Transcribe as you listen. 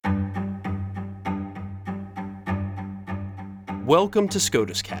Welcome to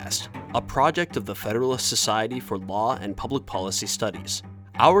SCOTUScast, a project of the Federalist Society for Law and Public Policy Studies.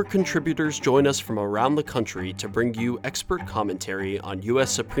 Our contributors join us from around the country to bring you expert commentary on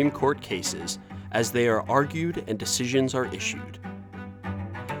U.S. Supreme Court cases as they are argued and decisions are issued.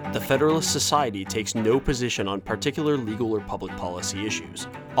 The Federalist Society takes no position on particular legal or public policy issues.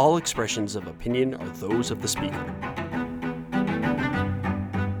 All expressions of opinion are those of the speaker.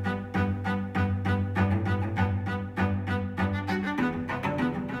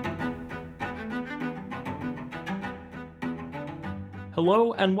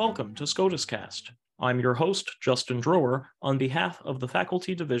 Hello and welcome to SCOTUScast. I'm your host, Justin Drower, on behalf of the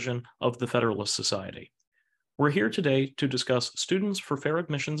Faculty Division of the Federalist Society. We're here today to discuss Students for Fair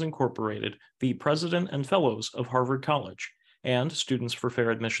Admissions Incorporated, the President and Fellows of Harvard College, and Students for Fair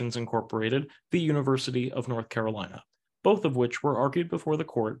Admissions Incorporated, the University of North Carolina, both of which were argued before the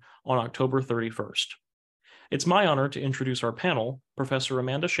court on October 31st. It's my honor to introduce our panel, Professor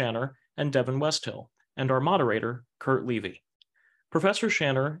Amanda Shanner and Devin Westhill, and our moderator, Kurt Levy. Professor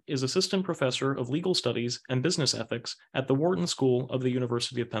Shanner is Assistant Professor of Legal Studies and Business Ethics at the Wharton School of the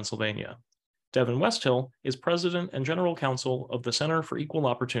University of Pennsylvania. Devin Westhill is President and General Counsel of the Center for Equal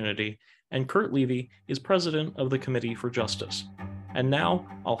Opportunity, and Kurt Levy is President of the Committee for Justice. And now,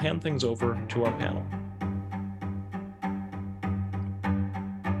 I'll hand things over to our panel.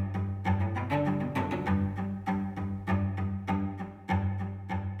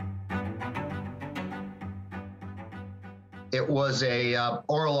 It was a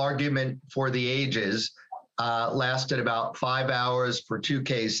oral argument for the ages, lasted about 5 hours for two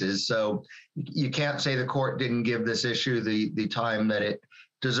cases. So you can't say the court didn't give this issue the time that it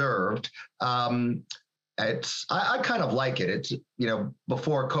deserved. I kind of like it. It's,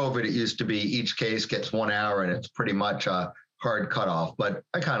 before COVID, it used to be each case gets 1 hour and it's pretty much a hard cutoff, but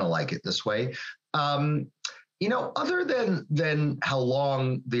I kind of like it this way. Other than how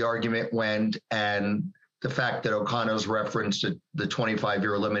long the argument went and the fact that O'Connor's reference to the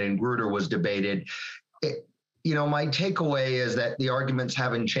 25-year limit in Grutter was debated, my takeaway is that the arguments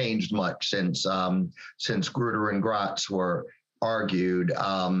haven't changed much since Grutter and Gratz were argued.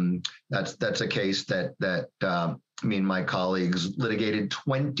 That's a case that me and my colleagues litigated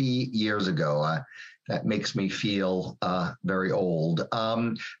 20 years ago. That makes me feel very old.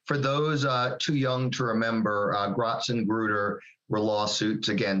 For those too young to remember, Gratz and Grutter were lawsuits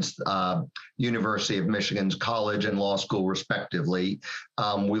against University of Michigan's college and law school, respectively.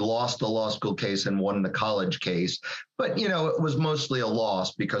 We lost the law school case and won the college case, but it was mostly a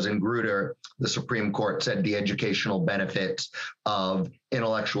loss because in Grutter, the Supreme Court said the educational benefits of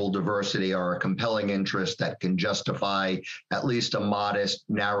intellectual diversity are a compelling interest that can justify at least a modest,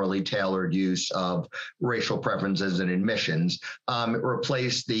 narrowly tailored use of racial preferences in admissions. It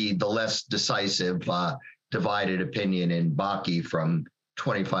replaced the less decisive divided opinion in Bakke from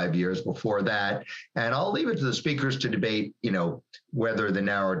 25 years before that. And I'll leave it to the speakers to debate, whether the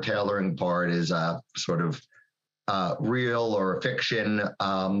narrow tailoring part is sort of real or fiction.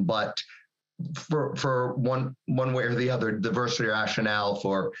 But for one way or the other, diversity rationale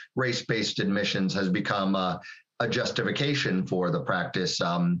for race-based admissions has become a justification for the practice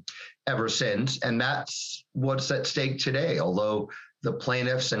ever since. And that's what's at stake today. Although the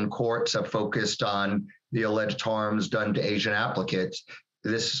plaintiffs and courts have focused on the alleged harms done to Asian applicants,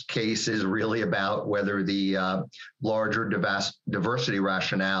 this case is really about whether the larger diversity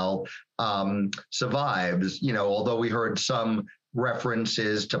rationale survives. Although we heard some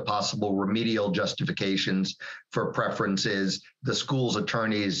references to possible remedial justifications for preferences, the school's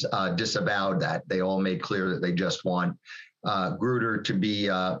attorneys disavowed that. They all made clear that they just want Grutter to be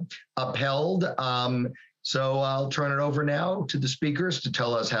upheld. So I'll turn it over now to the speakers to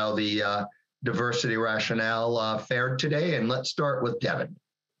tell us how the diversity rationale fared today, and let's start with Devin.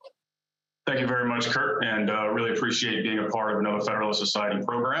 Thank you very much, Kurt, and really appreciate being a part of another Federalist Society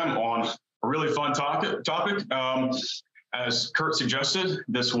program on a really fun topic. As Kurt suggested,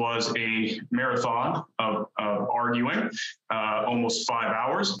 this was a marathon of arguing, almost 5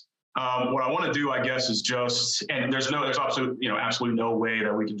 hours. What I want to do, I guess, is and there's absolutely no way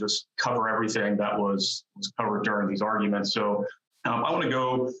that we can just cover everything that was covered during these arguments. So I want to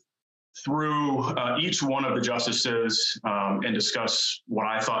go through each one of the justices and discuss what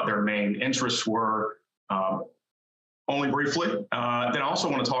I thought their main interests were, only briefly. Then I also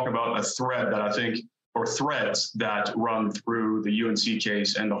want to talk about a thread that I think, or threads that run through the UNC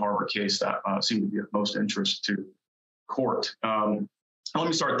case and the Harvard case that seem to be of most interest to court. Let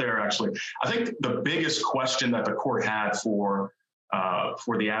me start there, actually. I think the biggest question that the court had for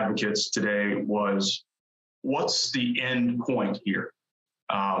the advocates today was, what's the end point here?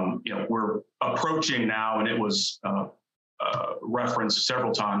 We're approaching now, and it was referenced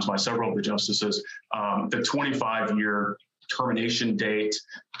several times by several of the justices, the 25-year termination date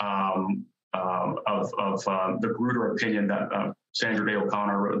of the Grutter opinion that Sandra Day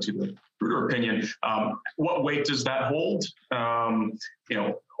O'Connor wrote into the Grutter opinion. What weight does that hold?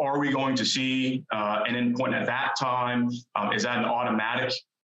 Are we going to see an endpoint at that time? Is that an automatic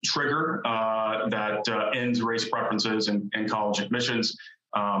trigger that ends race preferences and college admissions?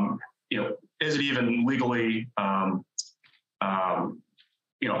 Is it even legally, part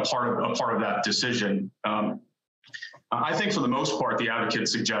of that decision? I think for the most part, the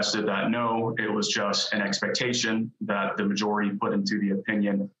advocates suggested that no, it was just an expectation that the majority put into the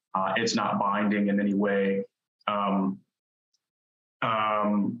opinion. It's not binding in any way.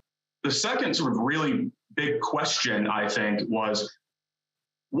 The second sort of really big question, I think, was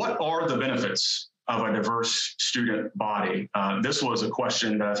what are the benefits of a diverse student body? This was a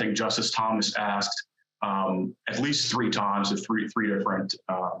question that I think Justice Thomas asked at least 3 times to three different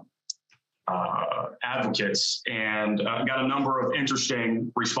advocates, and got a number of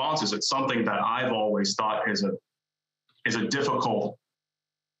interesting responses. It's something that I've always thought is a difficult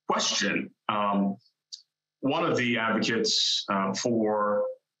question. One of the advocates for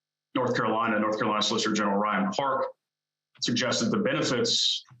North Carolina Solicitor General Ryan Park suggested the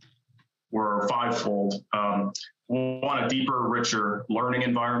benefits were 5-fold. One, a deeper, richer learning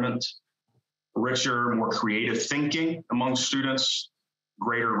environment, richer, more creative thinking among students,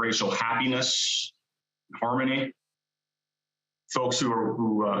 greater racial happiness, harmony. Folks who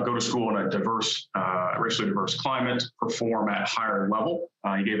go to school in a diverse, racially diverse climate perform at higher level.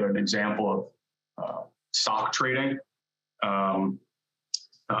 He gave an example of stock trading and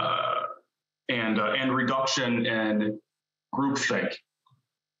reduction in groupthink.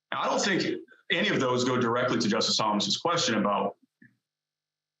 Now, I don't think any of those go directly to Justice Thomas's question about,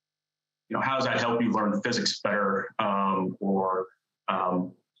 how does that help you learn physics better, or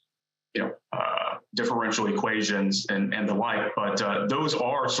differential equations and the like. But those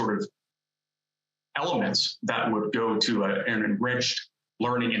are sort of elements that would go to an enriched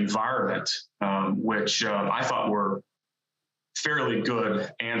learning environment, which I thought were fairly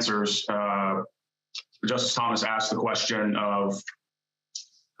good answers. Justice Thomas asked the question of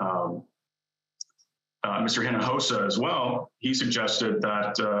Mr. Hinojosa as well. He suggested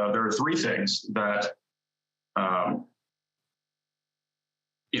that there are 3 things that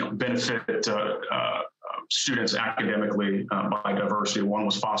benefit students academically by diversity. One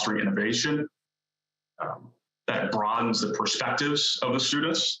was fostering innovation that broadens the perspectives of the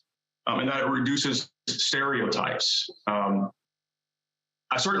students, and that it reduces stereotypes.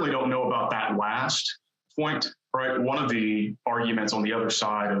 I certainly don't know about that last point, right? One of the arguments on the other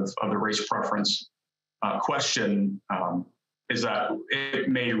side of the race preference question is that it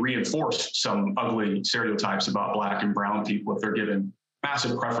may reinforce some ugly stereotypes about Black and brown people if they're given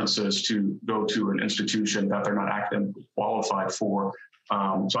massive preferences to go to an institution that they're not academically qualified for.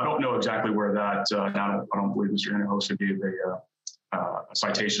 So I don't know exactly where that, I don't believe Mr. Hinojosa gave a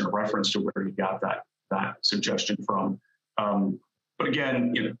citation or reference to where he got that suggestion from. But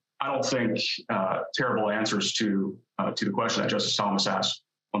again, I don't think terrible answers to the question that Justice Thomas asked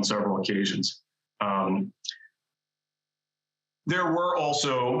on several occasions. There were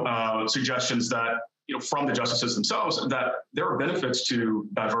also suggestions that, from the justices themselves, that there are benefits to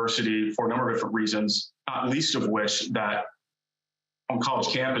diversity for a number of different reasons, not least of which that on college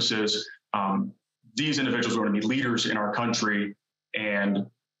campuses, these individuals are going to be leaders in our country. And,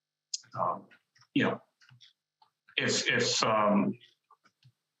 if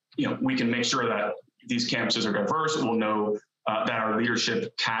we can make sure that these campuses are diverse, we'll know that our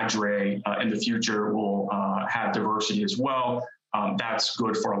leadership cadre in the future will have diversity as well. That's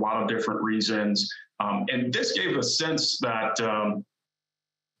good for a lot of different reasons. And this gave a sense that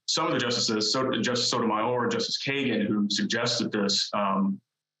some of the justices, Justice Sotomayor, Justice Kagan, who suggested this,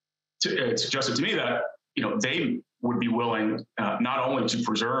 it suggested to me that they would be willing not only to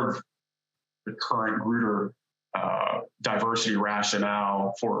preserve the current Grutter diversity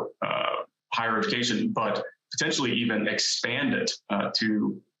rationale for higher education, but potentially even expand it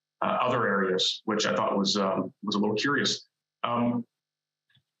to other areas, which I thought was a little curious.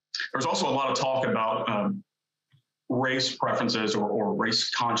 There's also a lot of talk about race preferences or race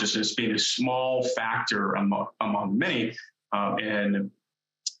consciousness being a small factor among many in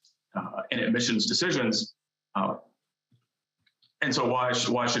admissions decisions. And so why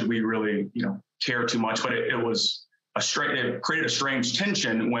should we really care too much? But it created a strange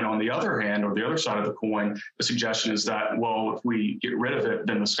tension when, on the other hand, or the other side of the coin, the suggestion is that, well, if we get rid of it,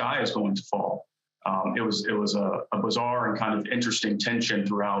 then the sky is going to fall. It was a bizarre and kind of interesting tension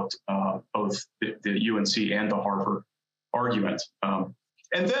throughout both the UNC and the Harvard argument.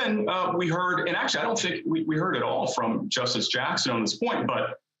 And then we heard, and actually I don't think we heard it all from Justice Jackson on this point,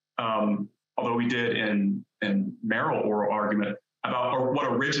 but although we did in Merrill oral argument about what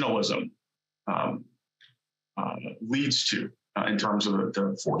originalism leads to in terms of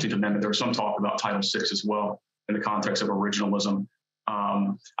the 14th Amendment. There was some talk about Title VI as well in the context of originalism.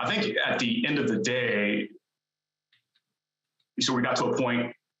 I think at the end of the day, so we got to a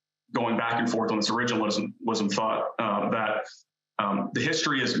point going back and forth on this originalism thought that the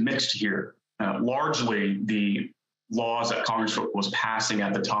history is mixed here. Largely, the laws that Congress was passing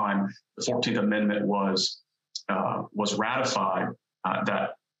at the time, the 14th Amendment was ratified,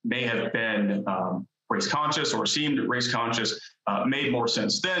 that may have been race conscious or seemed race conscious, made more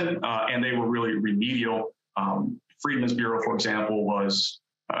sense then, and they were really remedial. Freedmen's Bureau, for example, was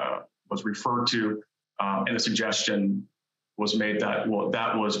referred to, and the suggestion was made that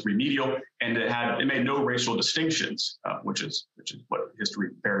that was remedial, and it made no racial distinctions, which is what history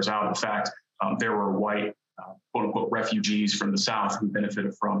bears out. In fact, there were white quote unquote refugees from the South who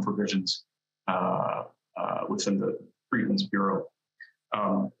benefited from provisions within the Freedmen's Bureau.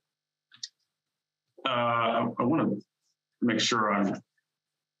 I want to make sure I'm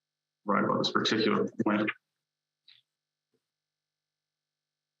right about this particular point.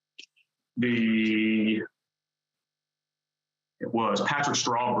 It was Patrick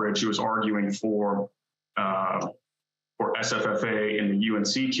Strawbridge who was arguing for SFFA in the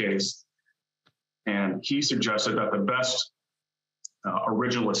UNC case, and he suggested that the best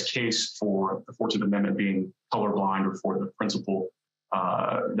originalist case for the 14th Amendment being colorblind, or for the principle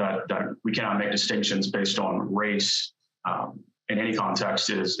that we cannot make distinctions based on race in any context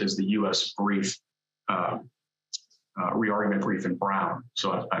is the U.S. brief, re-argument brief in Brown.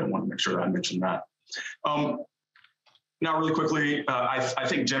 So I want to make sure that I mentioned that. Now, really quickly, I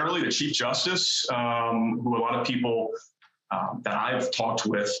think generally the Chief Justice, who a lot of people that I've talked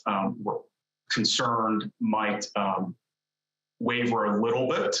with were concerned might waver a little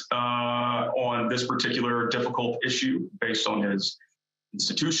bit on this particular difficult issue based on his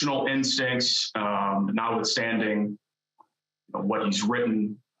institutional instincts, notwithstanding what he's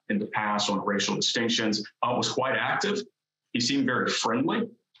written in the past on racial distinctions, was quite active. He seemed very friendly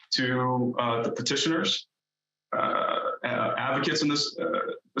to the petitioners, advocates in this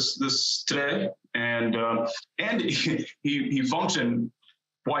today, and he functioned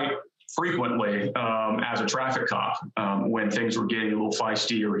quite frequently as a traffic cop when things were getting a little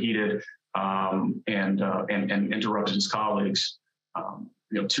feisty or heated, and interrupted his colleagues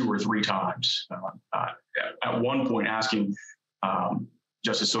 2 or 3 times. At one point, asking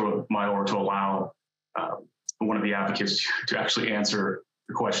Justice Sotomayor to allow one of the advocates to actually answer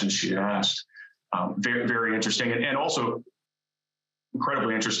the questions she asked. Very, very interesting. And also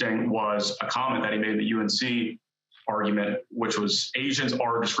incredibly interesting was a comment that he made in the UNC argument, which was Asians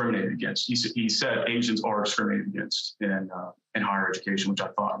are discriminated against. He said Asians are discriminated against in higher education, which I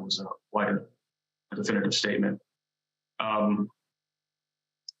thought was quite a definitive statement.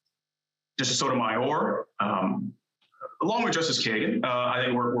 Justice Sotomayor, along with Justice Kagan, I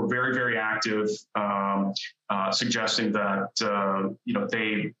think we're very, very active, suggesting that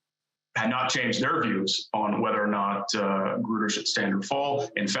they had not changed their views on whether or not Grutter should stand or fall.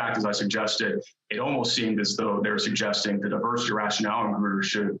 In fact, as I suggested, it almost seemed as though they were suggesting the diversity rationale in Grutter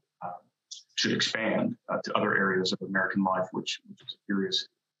should expand to other areas of American life, which is a curious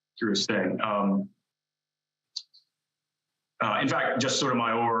thing. In fact, Justice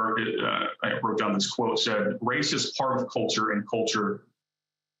Sotomayor, I wrote down this quote, said, "Race is part of culture and culture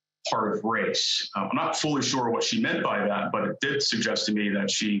part of race." I'm not fully sure what she meant by that, but it did suggest to me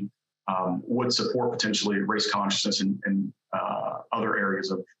that she would support potentially race consciousness in other areas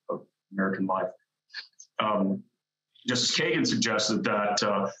of American life. Justice Kagan suggested that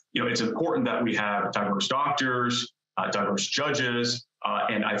it's important that we have diverse doctors, diverse judges,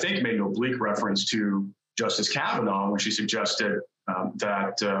 and I think made an oblique reference to Justice Kavanaugh when she suggested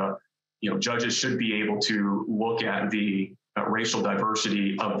that judges should be able to look at the racial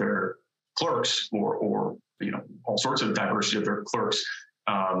diversity of their clerks, or all sorts of diversity of their clerks.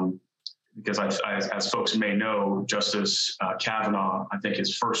 Because as folks may know, Justice Kavanaugh, I think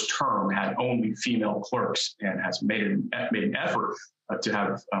his first term had only female clerks, and has made an effort to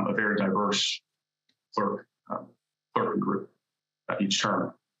have a very diverse clerk group each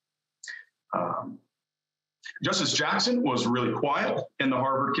term. Justice Jackson was really quiet in the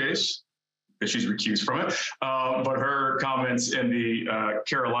Harvard case, because she's recused from it, but her comments in the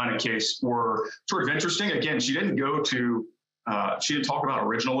Carolina case were sort of interesting. Again, she didn't talk about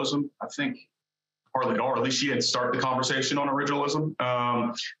originalism. I think hardly at all, or at least she didn't start the conversation on originalism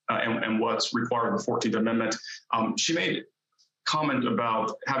and what's required of the 14th Amendment. She made a comment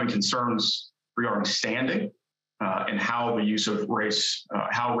about having concerns regarding standing and how the use of race,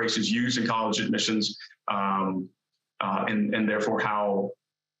 how race is used in college admissions, and therefore how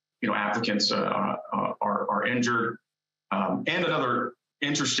applicants are injured. And another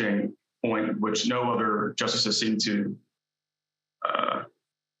interesting point, which no other justices seem to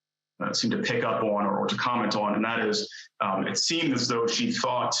pick up on or to comment on, and that is, it seemed as though she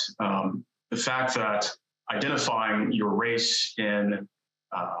thought the fact that identifying your race in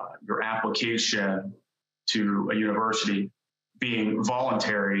your application to a university being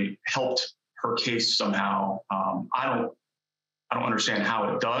voluntary helped her case somehow. I don't understand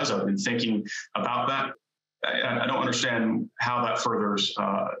how it does. I've been thinking about that. I don't understand how that furthers,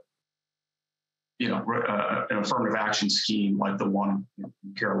 an affirmative action scheme like the one in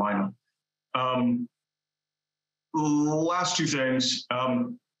Carolina. Last two things.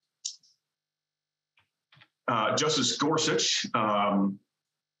 Justice Gorsuch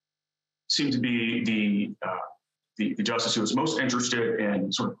seemed to be the justice who was most interested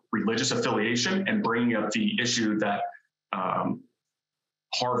in sort of religious affiliation and bringing up the issue that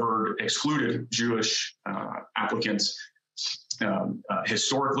Harvard excluded Jewish applicants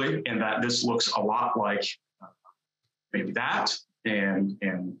historically, and that this looks a lot like maybe that, and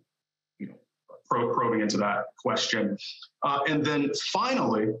probing into that question. And then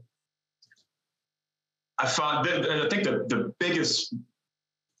finally, I think the biggest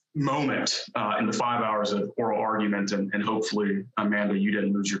moment in the 5 hours of oral argument, and hopefully, Amanda, you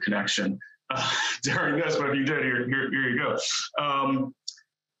didn't lose your connection during this, but if you did, here you go.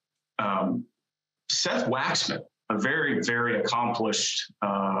 Seth Waxman, a very, very accomplished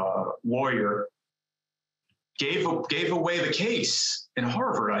lawyer, gave away the case in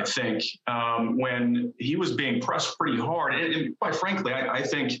Harvard, I think, when he was being pressed pretty hard. And quite frankly, I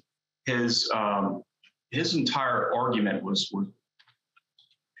think his entire argument was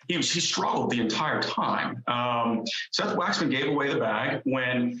he struggled the entire time. Seth Waxman gave away the bag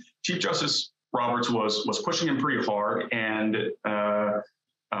when Chief Justice Roberts was pushing him pretty hard, and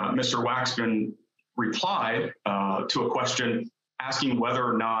Mr. Waxman replied to a question asking whether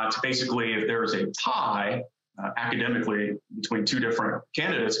or not, basically, if there is a tie academically between two different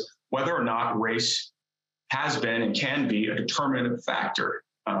candidates, whether or not race has been and can be a determinative factor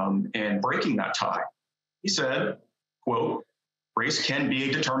in breaking that tie. He said, quote, "Race can be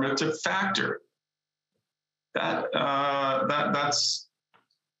a determinative factor." That's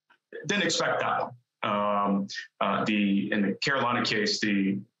didn't expect that one. In the Carolina case,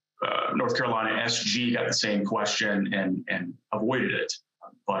 the North Carolina SG got the same question and avoided it,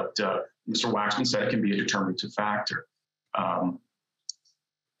 but Mr. Waxman said it can be a determinative factor.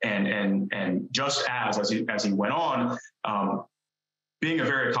 And just as he went on, being a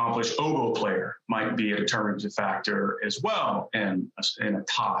very accomplished oboe player might be a determinative factor as well in a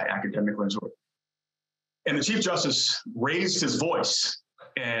tie academically. And the Chief Justice raised his voice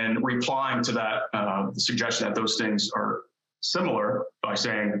in replying to that, the suggestion that those things are similar by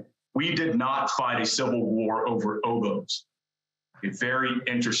saying, "We did not fight a civil war over oboes." A very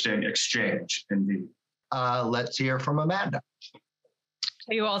interesting exchange indeed. Let's hear from Amanda.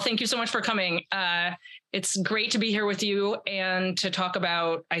 Hey, you all, thank you so much for coming. It's great to be here with you and to talk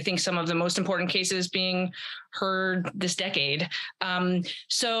about, I think, some of the most important cases being heard this decade.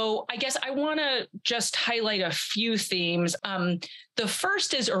 So I guess I want to just highlight a few themes. The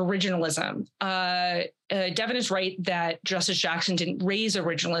first is originalism. Devin is right that Justice Jackson didn't raise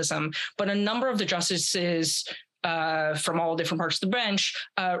originalism, but a number of the justices from all different parts of the bench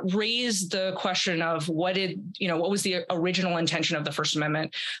raised the question of what was the original intention of the First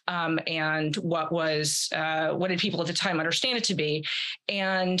Amendment, and what did people at the time understand it to be,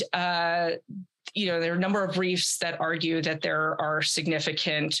 and there are a number of briefs that argue that there's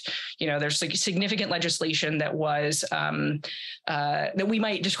significant legislation that was that we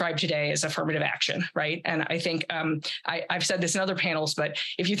might describe today as affirmative action, right? And I think I've said this in other panels, but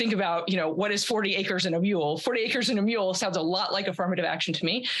if you think about, what is 40 acres and a mule? 40 acres and a mule sounds a lot like affirmative action to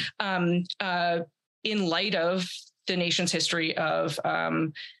me. In light of the nation's history of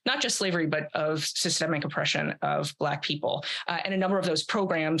not just slavery, but of systemic oppression of Black people. And a number of those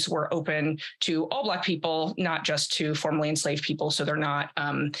programs were open to all Black people, not just to formerly enslaved people. So they're not,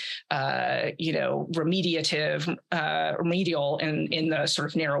 remedial in the sort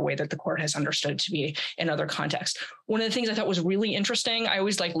of narrow way that the court has understood to be in other contexts. One of the things I thought was really interesting, I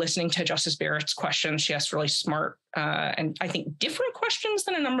always like listening to Justice Barrett's questions. She asks really smart and I think different questions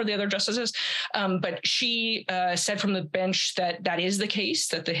than a number of the other justices. But she said from the bench that that is the case,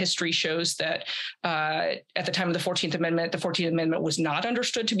 that the history shows that at the time of the 14th Amendment was not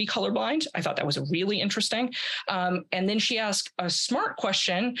understood to be colorblind. I thought that was really interesting. And then she asked a smart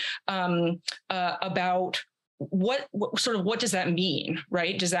question about what does that mean,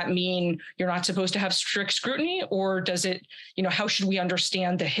 right? Does that mean you're not supposed to have strict scrutiny, or does it, how should we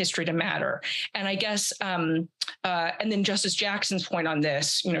understand the history to matter? And I guess, and then Justice Jackson's point on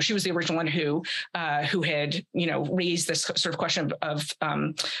this, she was the original one who had, raised this sort of question of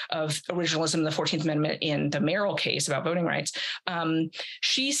originalism in the 14th Amendment in the Merrill case about voting rights.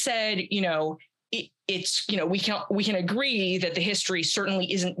 She said, it's, we can agree that the history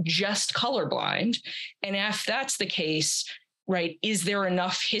certainly isn't just colorblind. And if that's the case, right, is there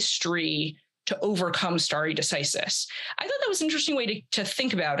enough history to overcome stare decisis? I thought that was an interesting way to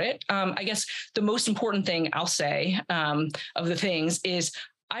think about it. I guess the most important thing I'll say of the things is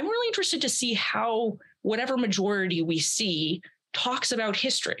I'm really interested to see how whatever majority we see talks about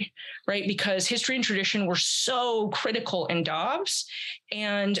history, right? Because history and tradition were so critical in Dobbs.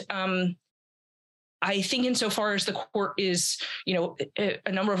 And I think insofar as the court is,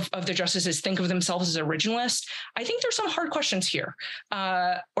 a number of the justices think of themselves as originalists, I think there's some hard questions here.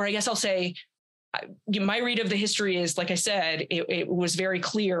 Or I guess I'll say, my read of the history is, like I said, it was very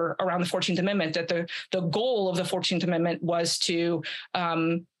clear around the 14th Amendment that the goal of the 14th Amendment was to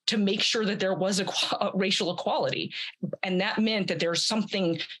make sure that there was a racial equality. And that meant that there's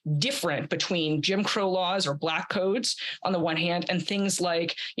something different between Jim Crow laws or black codes on the one hand, and things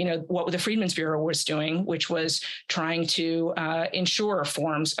like, what the Freedmen's Bureau was doing, which was trying to ensure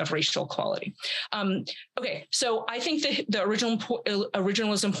forms of racial equality. Okay, so I think the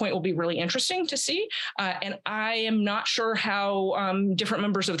originalism point will be really interesting to see. And I am not sure how different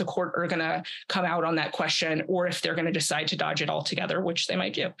members of the court are going to come out on that question, or if they're going to decide to dodge it altogether, which they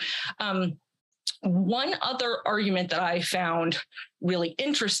might do. One other argument that I found really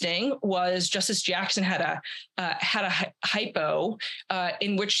interesting was Justice Jackson had a hypo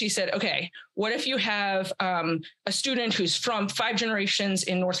in which she said, okay, what if you have a student who's from 5 generations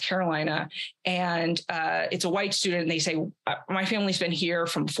in North Carolina, and it's a white student, and they say, my family's been here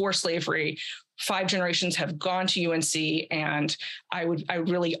from before slavery, 5 generations have gone to UNC, and I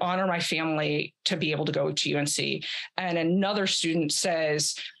really honor my family to be able to go to UNC. And another student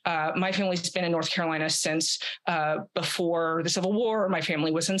says, my family's been in North Carolina since before the Civil War. My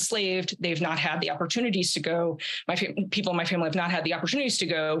family was enslaved. They've not had the opportunities to go. People in my family have not had the opportunities to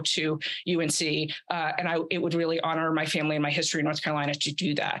go to UNC. And it would really honor my family and my history in North Carolina to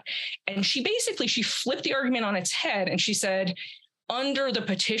do that. And she flipped the argument on its head, and she said, under the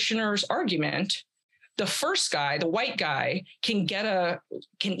petitioner's argument, the first guy, the white guy, can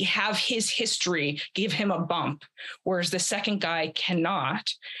have his history give him a bump, whereas the second guy cannot,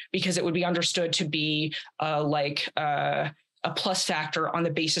 because it would be understood to be a plus factor on the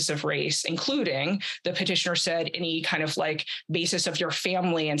basis of race, including, the petitioner said, any kind of basis of your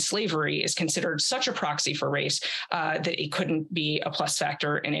family and slavery is considered such a proxy for race that it couldn't be a plus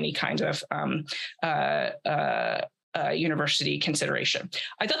factor in any kind of university consideration.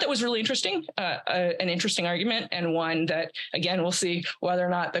 I thought that was really interesting, an interesting argument, and one that, again, we'll see whether or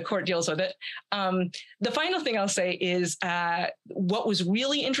not the court deals with it. The final thing I'll say is what was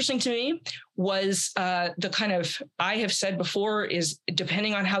really interesting to me was the kind of, I have said before, is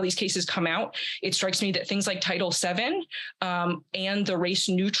depending on how these cases come out, it strikes me that things like Title VII and the race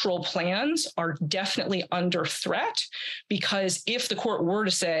neutral plans are definitely under threat, because if the court were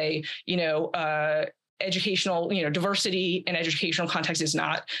to say, educational, diversity in educational context is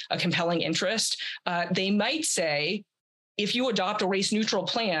not a compelling interest, they might say, if you adopt a race neutral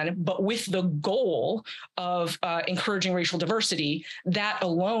plan, but with the goal of encouraging racial diversity, that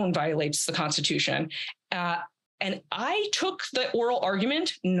alone violates the Constitution. And I took the oral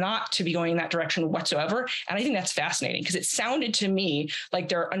argument not to be going in that direction whatsoever. And I think that's fascinating, because it sounded to me like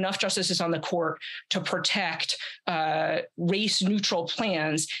there are enough justices on the court to protect race neutral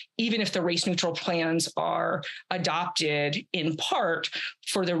plans, even if the race neutral plans are adopted in part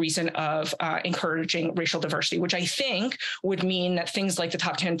for the reason of encouraging racial diversity, which I think would mean that things like the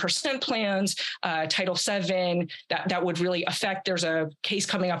top 10% plans, Title VII, that would really affect. There's a case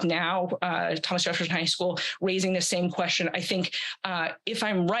coming up now, Thomas Jefferson High School, raising the same question. I think if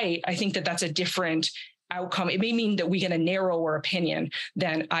I'm right, I think that that's a different outcome. It may mean that we get a narrower opinion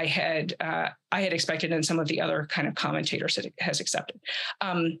than I had expected, and some of the other kind of commentators has accepted.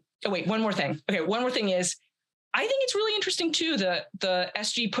 One more thing. Okay, one more thing is, I think it's really interesting too that the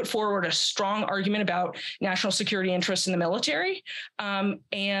SG put forward a strong argument about national security interests in the military,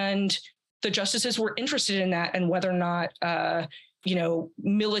 and the justices were interested in that and whether or not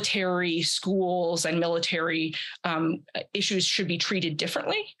military schools and military issues should be treated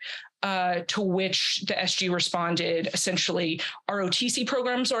differently. To which the SG responded, essentially, ROTC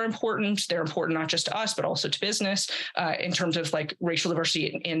programs are important. They're important not just to us, but also to business in terms of like racial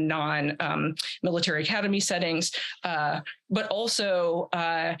diversity in non-military academy settings. But also,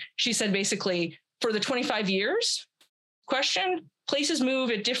 she said basically, for the 25 years question, places move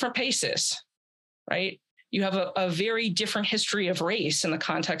at different paces, right? You have a very different history of race in the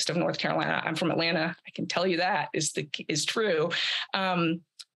context of North Carolina. I'm from Atlanta. I can tell you that is true.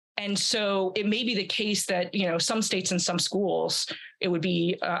 And so it may be the case that, some states and some schools, it would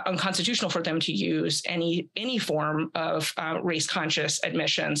be unconstitutional for them to use any form of race conscious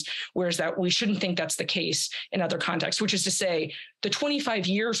admissions, whereas that we shouldn't think that's the case in other contexts, which is to say the 25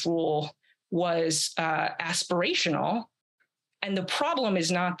 years rule was aspirational. And the problem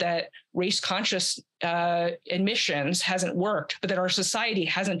is not that race conscious admissions hasn't worked, but that our society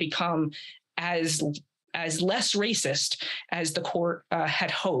hasn't become as less racist as the court had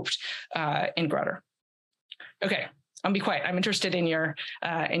hoped in Grutter. Okay, I'll be quiet. I'm interested in your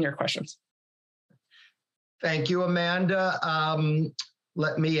questions. Thank you, Amanda.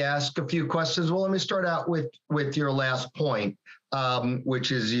 Let me ask a few questions. Well, let me start out with your last point,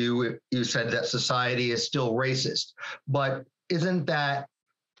 which is you said that society is still racist, but isn't that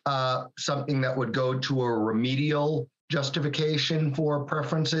something that would go to a remedial justification for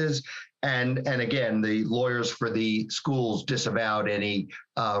preferences? And again, the lawyers for the schools disavowed any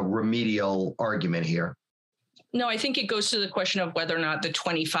remedial argument here. No, I think it goes to the question of whether or not the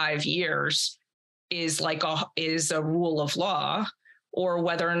 25 years is a rule of law, or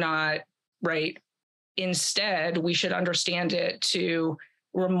whether or not, right, instead we should understand it to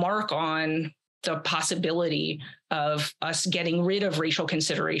remark on the possibility of us getting rid of racial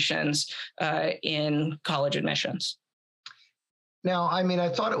considerations in college admissions. Now, I mean, I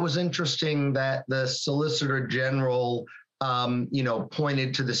thought it was interesting that the Solicitor General,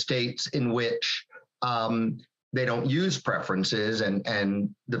 pointed to the states in which they don't use preferences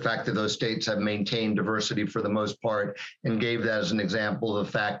and the fact that those states have maintained diversity for the most part, and gave that as an example of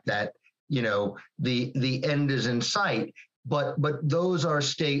the fact that, the end is in sight. But those are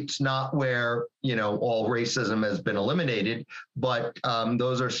states not where, all racism has been eliminated, but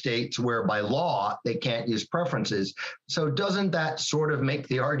those are states where by law they can't use preferences. So doesn't that sort of make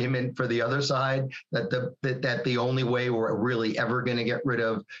the argument for the other side that the only way we're really ever going to get rid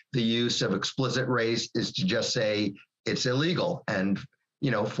of the use of explicit race is to just say it's illegal and,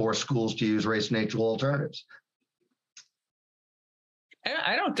 force schools to use race-neutral alternatives?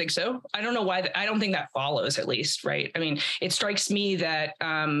 I don't think so. I don't know why. I don't think that follows, at least, right? I mean, it strikes me that,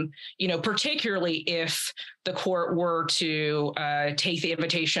 particularly if the court were to take the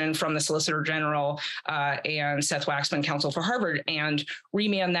invitation from the Solicitor General and Seth Waxman, counsel for Harvard, and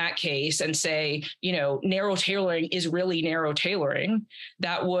remand that case and say, narrow tailoring is really narrow tailoring,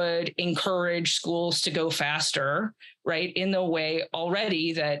 that would encourage schools to go faster, right, in the way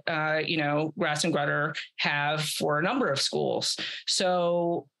already that, Gratz and Grutter have for a number of schools.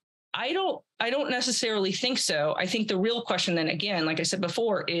 So I don't necessarily think so. I think the real question then, again, like I said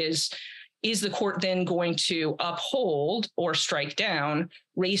before, is the court then going to uphold or strike down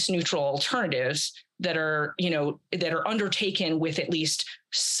race-neutral alternatives that are undertaken with at least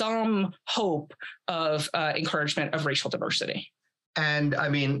some hope of encouragement of racial diversity? And I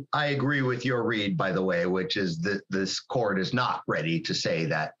mean, I agree with your read, by the way, which is that this court is not ready to say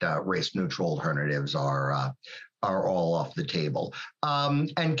that race-neutral alternatives are all off the table.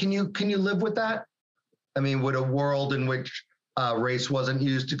 And can you live with that? I mean, would a world in which race wasn't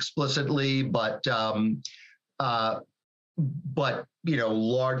used explicitly, but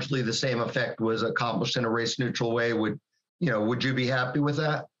largely the same effect was accomplished in a race-neutral way, would you be happy with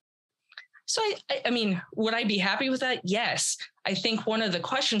that? So, I mean, would I be happy with that? Yes. I think one of the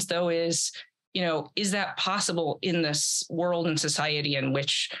questions, though, is that possible in this world and society in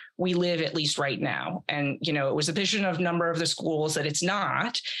which we live, at least right now? And, it was a position of a number of the schools that it's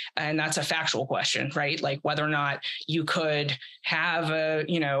not. And that's a factual question, right? Like whether or not you could have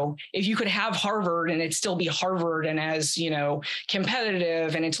if you could have Harvard and it still be Harvard and as,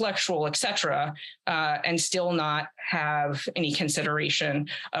 competitive and intellectual, et cetera, and still not have any consideration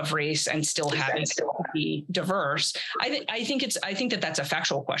of race and still having to be diverse. I think that's a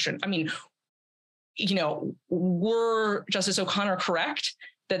factual question. I mean, were Justice O'Connor correct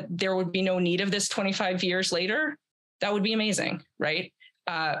that there would be no need of this 25 years later? That would be amazing, right?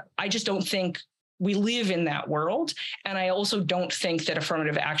 I just don't think we live in that world. And I also don't think that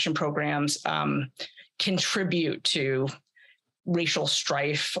affirmative action programs contribute to racial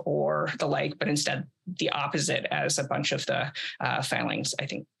strife or the like, but instead the opposite, as a bunch of the filings, I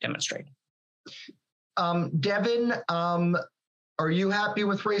think, demonstrate. Devin, are you happy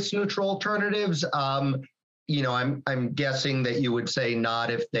with race-neutral alternatives? I'm guessing that you would say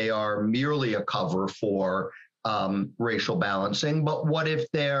not if they are merely a cover for racial balancing, but what if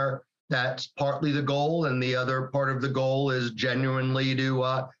that's partly the goal and the other part of the goal is genuinely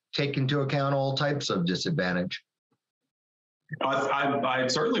to take into account all types of disadvantage? I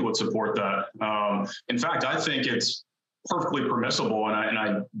certainly would support that. In fact, I think it's perfectly permissible, and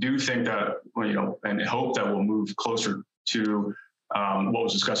I do think that, and hope that we'll move closer to what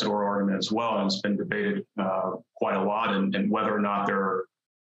was discussed at oral argument as well, and it's been debated quite a lot, and whether or not there are,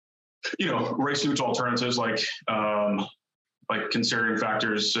 race-neutral alternatives like considering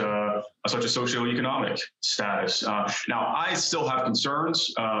factors such as socioeconomic status. Now, I still have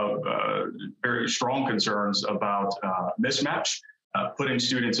concerns, very strong concerns about mismatch, putting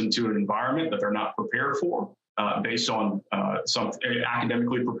students into an environment that they're not prepared for, based on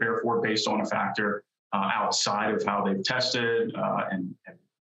academically prepared for, based on a factor outside of how they've tested and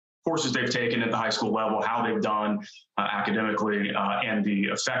courses they've taken at the high school level, how they've done academically, and the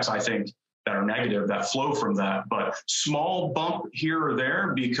effects, I think, that are negative that flow from that. But small bump here or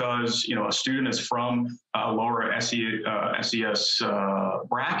there because a student is from a lower SES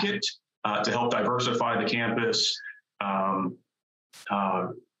bracket to help diversify the campus. A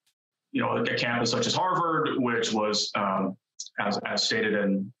campus such as Harvard, which was, as stated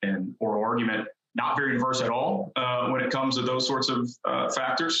in oral argument, not very diverse at all when it comes to those sorts of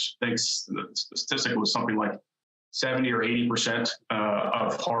factors. I think the statistic was something like 70 or 80%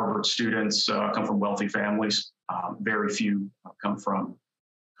 of Harvard students come from wealthy families. Very few come from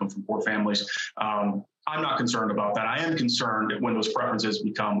poor families. I'm not concerned about that. I am concerned when those preferences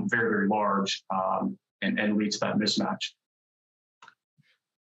become very, very large and lead to that mismatch.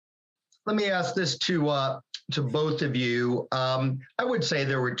 Let me ask this to both of you. I would say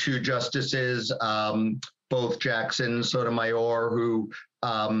there were two justices, both Jackson, Sotomayor, who,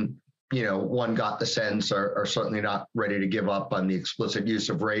 one got the sense are certainly not ready to give up on the explicit use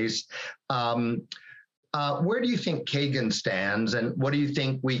of race. Where do you think Kagan stands, and what do you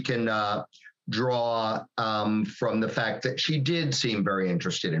think we can draw from the fact that she did seem very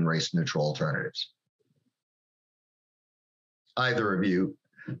interested in race-neutral alternatives? Either of you.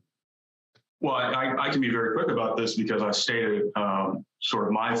 Well, I can be very quick about this because I stated sort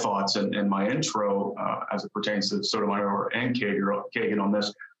of my thoughts in my intro as it pertains to Sotomayor and Kagan on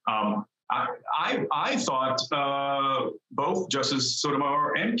this. I thought both Justice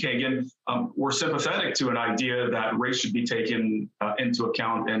Sotomayor and Kagan were sympathetic to an idea that race should be taken into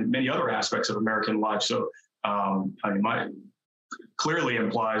account in many other aspects of American life. So clearly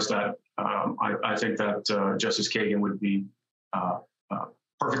implies that I think that Justice Kagan would be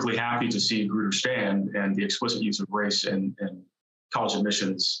perfectly happy to see Grutter stand and the explicit use of race in college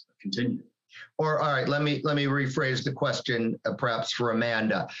admissions continue. Or, all right, let me rephrase the question, perhaps for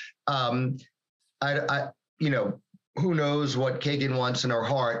Amanda. Who knows what Kagan wants in her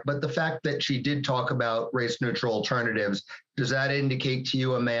heart, but the fact that she did talk about race-neutral alternatives, does that indicate to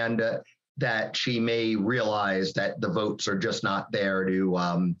you, Amanda, that she may realize that the votes are just not there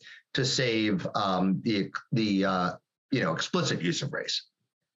to save the explicit use of race?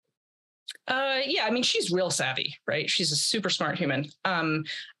 Yeah, I mean, she's real savvy, right? She's a super smart human.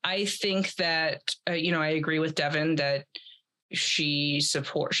 I think that, I agree with Devin that she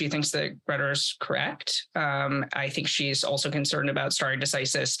thinks that Grutter is correct. I think she's also concerned about stare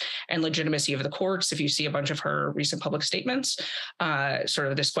decisis and legitimacy of the courts. If you see a bunch of her recent public statements, sort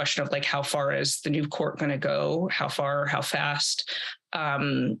of this question of like, how far is the new court going to go? How far, how fast?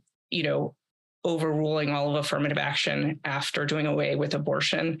 Overruling all of affirmative action after doing away with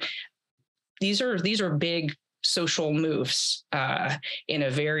abortion. These are big social moves in a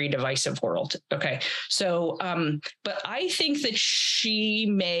very divisive world. Okay, so but I think that she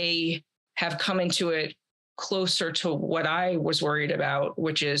may have come into it closer to what I was worried about,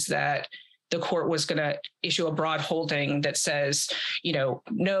 which is that the court was going to issue a broad holding that says,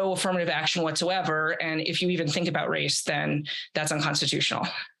 no affirmative action whatsoever, and if you even think about race, then that's unconstitutional,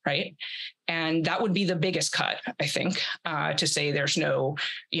 right? And that would be the biggest cut, I think, to say there's no,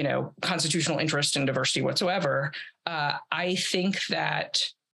 constitutional interest in diversity whatsoever. I think that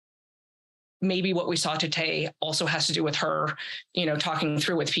maybe what we saw today also has to do with her, talking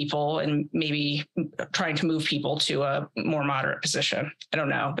through with people and maybe trying to move people to a more moderate position. I don't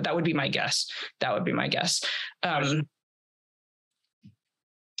know, but that would be my guess.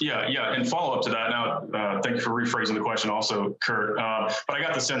 Yeah. And follow up to that now, thank you for rephrasing the question also, Kurt. But I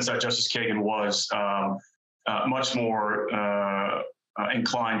got the sense that Justice Kagan was much more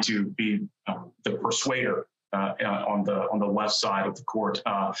inclined to be the persuader on the left side of the court,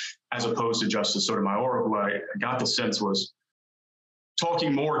 as opposed to Justice Sotomayor, who I got the sense was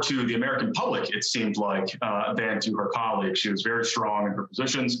talking more to the American public, it seemed like, than to her colleagues. She was very strong in her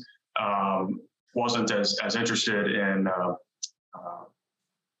positions, wasn't as interested in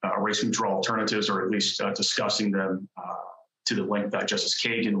race-neutral alternatives, or at least discussing them to the length that Justice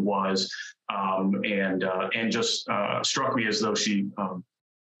Kagan was, and just struck me as though she,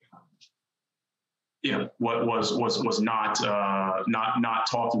 was not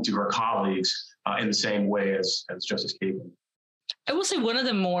talking to her colleagues in the same way as Justice Kagan. I will say one of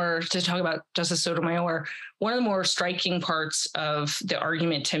the more, to talk about Justice Sotomayor, one of the more striking parts of the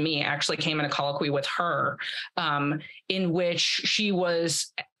argument to me actually came in a colloquy with her, in which she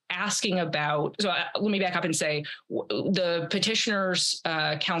was asking about, so let me back up and say, the petitioner's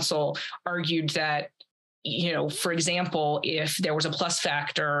counsel argued that, for example, if there was a plus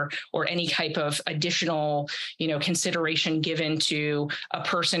factor or any type of additional, consideration given to a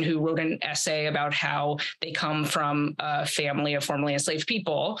person who wrote an essay about how they come from a family of formerly enslaved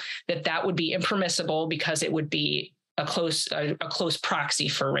people, that would be impermissible because it would be a close proxy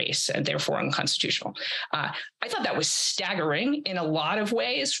for race and therefore unconstitutional. I thought that was staggering in a lot of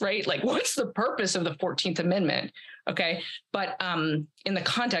ways, right? Like, what's the purpose of the 14th Amendment? Okay. But in the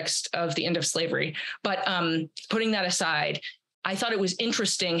context of the end of slavery, but putting that aside, I thought it was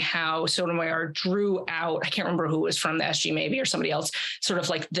interesting how Sotomayor drew out, I can't remember who it was from, the SG maybe or somebody else, sort of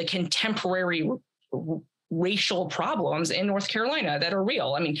like the contemporary racial problems in North Carolina that are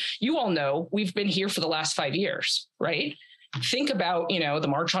real. I mean, you all know we've been here for the last 5 years, right? Think about, the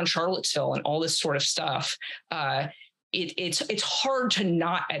March on Charlottesville and all this sort of stuff. It's hard to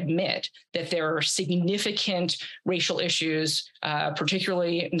not admit that there are significant racial issues,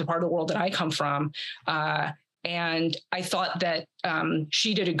 particularly in the part of the world that I come from. And I thought that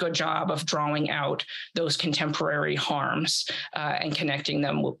she did a good job of drawing out those contemporary harms and connecting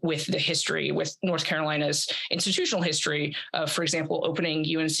them with the history, with North Carolina's institutional history of, for example, opening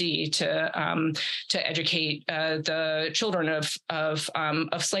UNC to educate the children of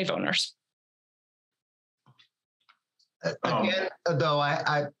slave owners. Again, though,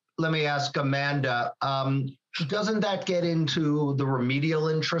 I let me ask Amanda, doesn't that get into the remedial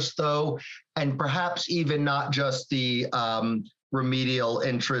interest, though, and perhaps even not just the remedial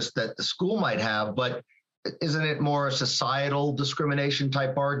interest that the school might have, but isn't it more a societal discrimination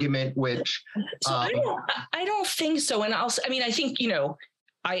type argument, which... So I don't think so. And I think,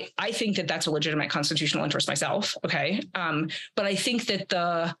 I think that that's a legitimate constitutional interest myself. Okay. But I think that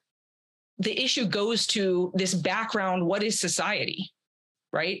the issue goes to this background. What is society?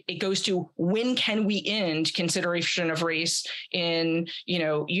 Right? It goes to, when can we end consideration of race in,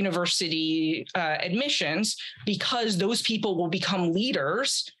 university admissions, because those people will become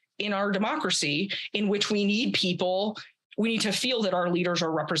leaders in our democracy, in which we need to feel that our leaders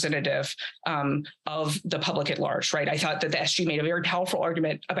are representative of the public at large, right? I thought that the SG made a very powerful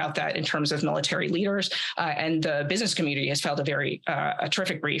argument about that in terms of military leaders, and the business community has filed a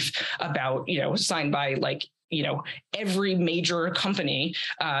terrific brief about, signed by every major company,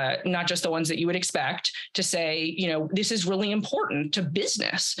 not just the ones that you would expect, to say, this is really important to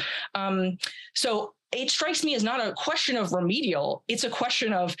business. So it strikes me as not a question of remedial. It's a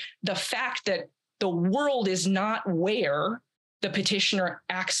question of the fact that the world is not where the petitioner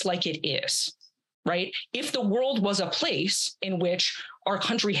acts like it is, right? If the world was a place in which our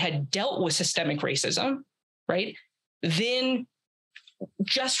country had dealt with systemic racism, right, then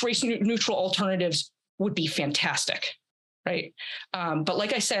just race neutral alternatives would be fantastic, right? But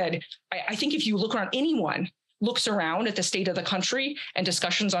like I said, I think if you look around, anyone looks around at the state of the country and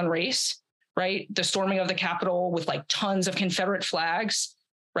discussions on race, right? The storming of the Capitol with tons of Confederate flags,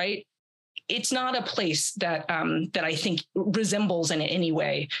 right? It's not a place that that I think resembles in any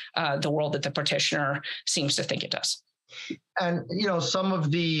way the world that the petitioner seems to think it does. And, some of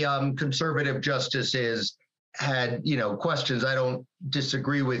the conservative justices had, questions. I don't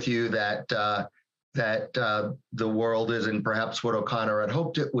disagree with you that the world isn't perhaps what O'Connor had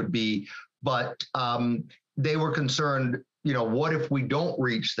hoped it would be, but they were concerned, what if we don't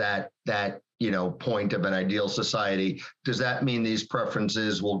reach that point of an ideal society? Does that mean these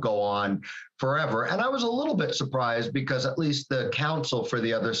preferences will go on forever? And I was a little bit surprised, because at least the counsel for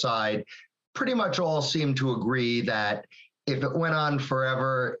the other side pretty much all seemed to agree that if it went on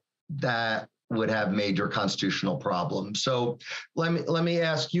forever, that would have major constitutional problems. So let me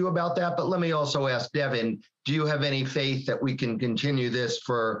ask you about that, but let me also ask Devin, do you have any faith that we can continue this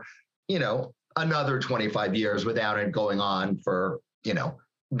for, another 25 years without it going on for,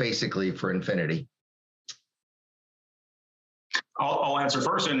 basically for infinity? I'll answer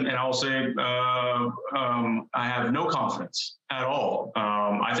first, and I'll say I have no confidence at all.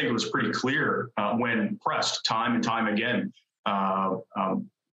 I think it was pretty clear when pressed time and time again.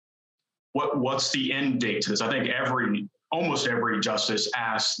 What's the end date to this? I think almost every justice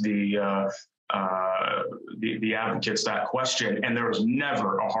asked the advocates that question, and there was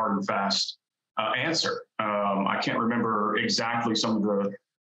never a hard and fast answer. I can't remember exactly some of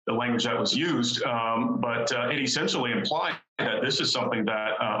the language that was used, but it essentially implied that this is something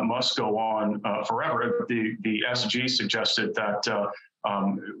that must go on forever. The SG suggested that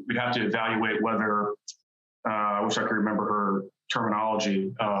we'd have to evaluate whether, I wish I could remember her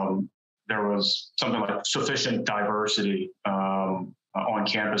terminology, there was something like sufficient diversity on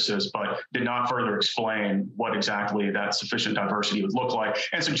campuses, but did not further explain what exactly that sufficient diversity would look like,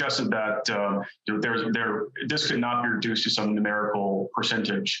 and suggested that this could not be reduced to some numerical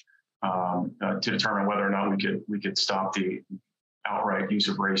percentage to determine whether or not we could stop the outright use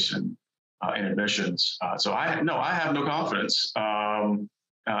of race in admissions. So I have no confidence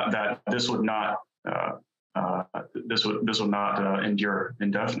that this would not endure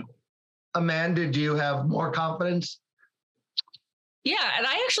indefinitely. Amanda, do you have more confidence? Yeah, and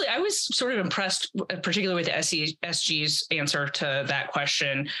I was sort of impressed, particularly with SG's answer to that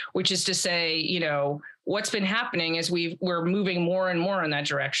question, which is to say, you know, what's been happening is we're moving more and more in that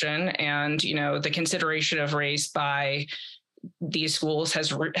direction, and you know, the consideration of race by these schools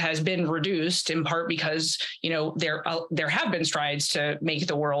has been reduced in part because, you know, there have been strides to make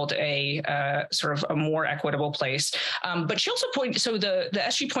the world a sort of a more equitable place. But she also the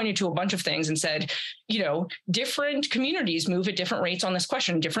SG pointed to a bunch of things and said, you know, different communities move at different rates on this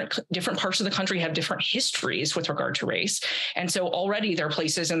question. Different parts of the country have different histories with regard to race. And so already there are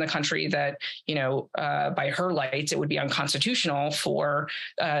places in the country that, you know, by her lights, it would be unconstitutional for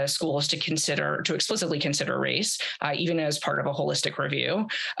schools to explicitly consider race, even as part of a holistic review,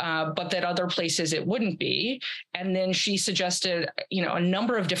 but that other places it wouldn't be. And then she suggested, you know, a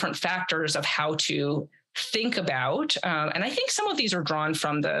number of different factors of how to think about, and I think some of these are drawn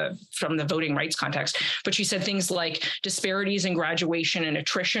from the voting rights context, but she said things like disparities in graduation and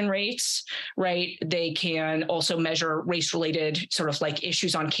attrition rates, right? They can also measure race-related sort of like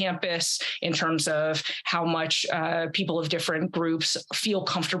issues on campus in terms of how much people of different groups feel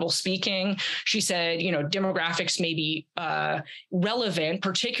comfortable speaking. She said, you know, demographics may be relevant,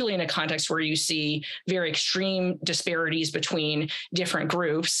 particularly in a context where you see very extreme disparities between different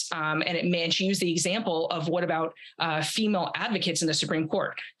groups. And she used the example of what about female advocates in the Supreme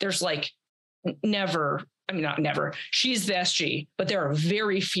Court? There's like not never, she's the SG, but there are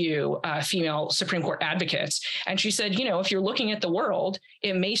very few female Supreme Court advocates. And she said, you know, if you're looking at the world,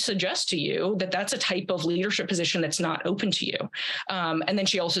 it may suggest to you that that's a type of leadership position that's not open to you. And then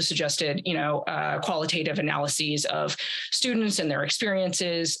she also suggested, you know, qualitative analyses of students and their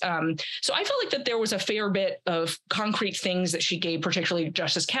experiences. So I felt like that there was a fair bit of concrete things that she gave, particularly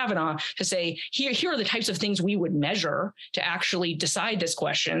Justice Kavanaugh, to say, here are the types of things we would measure to actually decide this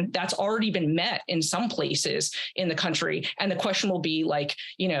question. That's already been met in some places in the country. And the question will be like,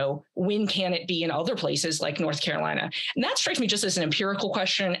 you know, when can it be in other places like North Carolina? And that strikes me just as an empirical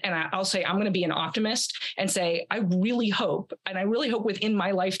question. And I'll say, I'm going to be an optimist and say, I really hope within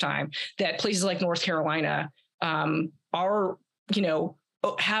my lifetime that places like North Carolina are, you know,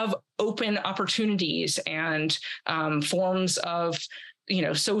 have open opportunities and forms of, you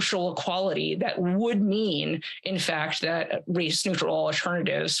know, social equality that would mean, in fact, that race neutral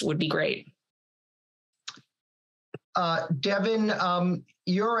alternatives would be great. Devin,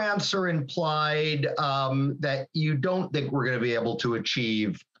 your answer implied that you don't think we're going to be able to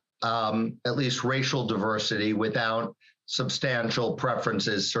achieve at least racial diversity without substantial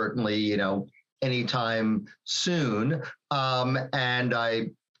preferences, certainly, you know, anytime soon. And I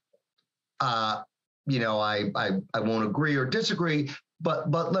won't agree or disagree, but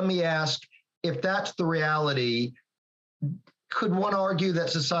let me ask, if that's the reality, could one argue that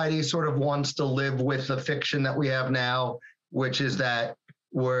society sort of wants to live with the fiction that we have now, which is that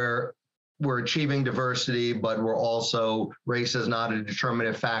we're achieving diversity, but we're also, race is not a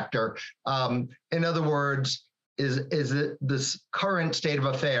determinative factor? In other words, is it this current state of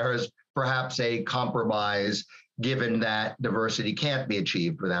affairs perhaps a compromise, given that diversity can't be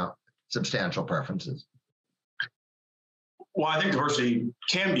achieved without substantial preferences? Well, I think diversity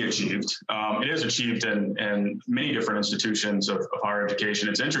can be achieved. It is achieved in many different institutions of higher education.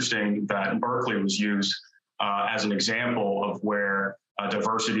 It's interesting that Berkeley was used as an example of where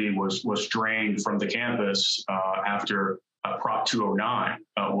diversity was drained from the campus after Prop 209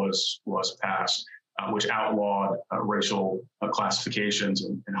 was passed, which outlawed racial classifications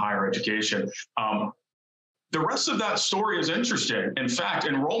in higher education. The rest of that story is interesting. In fact,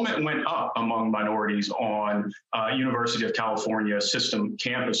 enrollment went up among minorities on University of California system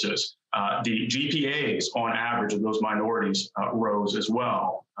campuses. The GPAs on average of those minorities rose as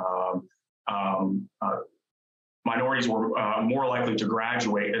well. Minorities were more likely to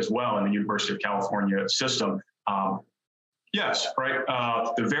graduate as well in the University of California system. Yes, right.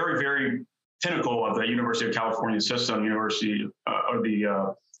 The very, very pinnacle of the University of California system,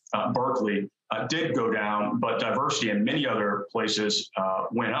 Berkeley, did go down, but diversity in many other places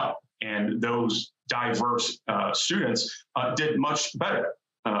went up. And those diverse students did much better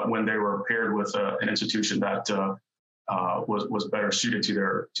when they were paired with an institution that was better suited to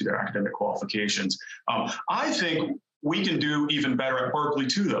their academic qualifications. I think we can do even better at Berkeley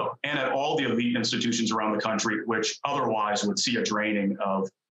too, though, and at all the elite institutions around the country, which otherwise would see a draining of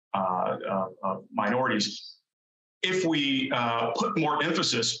minorities. If we put more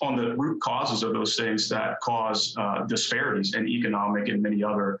emphasis on the root causes of those things that cause disparities in economic and many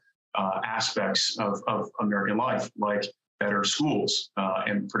other aspects of American life, like better schools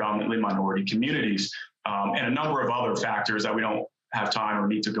and predominantly minority communities, and a number of other factors that we don't have time or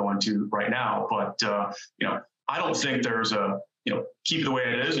need to go into right now. But I don't think there's a keep it the way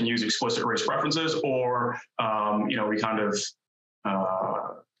it is and use explicit race preferences, or we kind of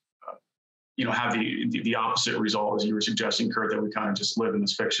have the opposite result, as you were suggesting, Kurt, that we kind of just live in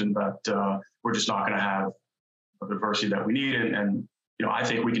this fiction that we're just not going to have the diversity that we need. And I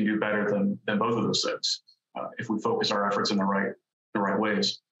think we can do better than both of those things if we focus our efforts in the right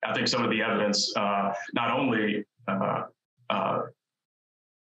ways. I think some of the evidence, not only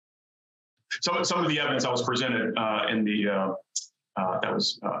some of the evidence that was presented in the that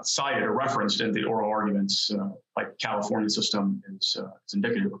was cited or referenced in the oral arguments, like California system, is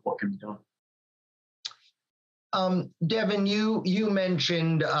indicative of what can be done. Devin, you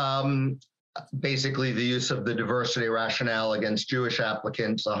mentioned basically the use of the diversity rationale against Jewish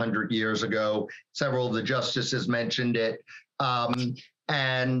applicants 100 years ago. Several of the justices mentioned it.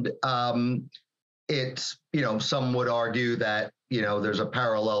 It's, some would argue that, there's a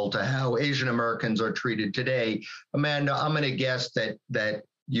parallel to how Asian Americans are treated today. Amanda, I'm going to guess that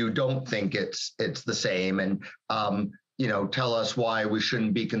you don't think it's the same. And, tell us why we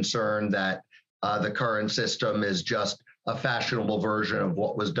shouldn't be concerned that the current system is just a fashionable version of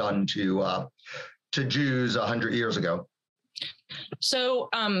what was done to Jews 100 years ago. So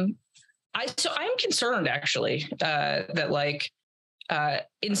I'm concerned actually that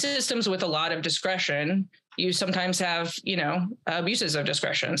in systems with a lot of discretion, you sometimes have, abuses of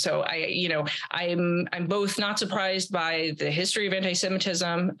discretion. So I'm both not surprised by the history of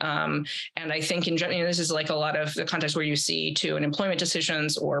anti-Semitism, and I think in general, this is like a lot of the context where you see too in employment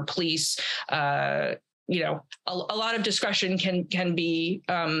decisions or police, a lot of discretion can be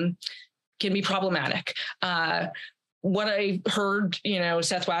problematic. What I heard,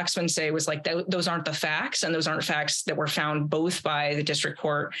 Seth Waxman say was like, those aren't the facts, and those aren't facts that were found both by the district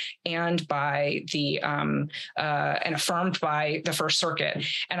court and by the and affirmed by the First Circuit.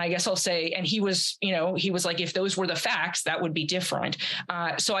 And I guess I'll say, and he was like, if those were the facts, that would be different.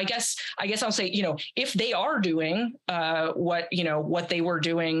 So I guess I'll say, if they are doing what they were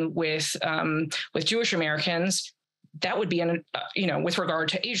doing with Jewish Americans, that would be with regard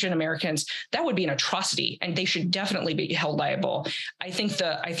to Asian Americans, that would be an atrocity, and they should definitely be held liable. I think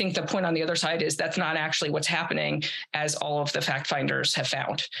the point on the other side is that's not actually what's happening, as all of the fact finders have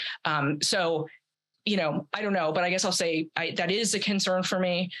found. So, I don't know, but I guess I'll say that is a concern for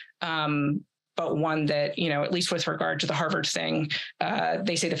me. But one that, at least with regard to the Harvard thing,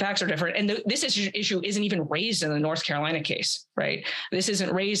 they say the facts are different. And this issue isn't even raised in the North Carolina case, right? This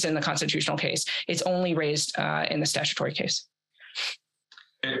isn't raised in the constitutional case. It's only raised in the statutory case.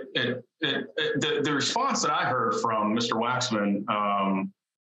 The response that I heard from Mr. Waxman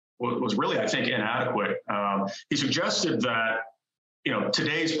was really, I think, inadequate. He suggested that,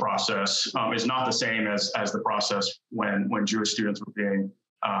 today's process is not the same as the process when Jewish students were being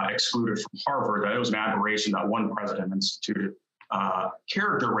excluded from Harvard. That it was an aberration that one president instituted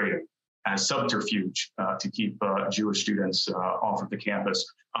character rating as subterfuge to keep Jewish students off of the campus.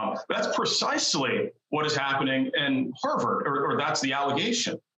 That's precisely what is happening in Harvard, or that's the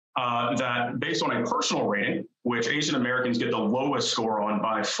allegation, that based on a personal rating, which Asian Americans get the lowest score on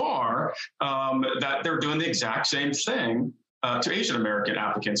by far, that they're doing the exact same thing to Asian American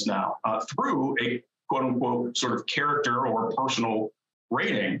applicants now through a quote unquote sort of character or personal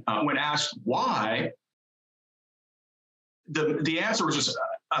rating. When asked why, the answer was just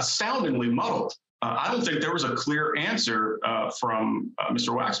astoundingly muddled. I don't think there was a clear answer from Mr.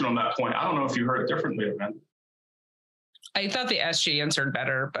 Waxman on that point. I don't know if you heard it differently, Ben. I thought the SG answered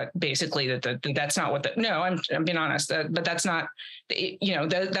better, but basically that's not what I'm being honest, but that's not,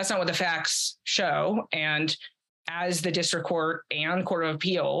 that's not what the facts show. And as the district court and court of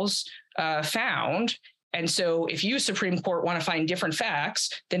appeals found. And so if you, Supreme Court, want to find different facts,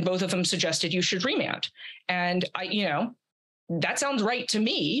 then both of them suggested you should remand. And that sounds right to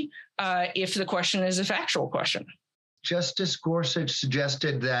me if the question is a factual question. Justice Gorsuch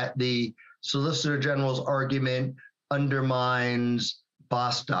suggested that the Solicitor General's argument undermines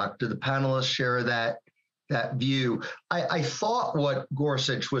Bostock. Do the panelists share that view? I thought what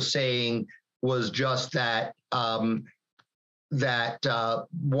Gorsuch was saying was just that one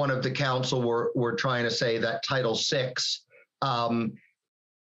of the counsel were trying to say that Title VI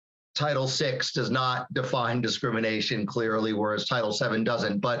does not define discrimination clearly, whereas Title VII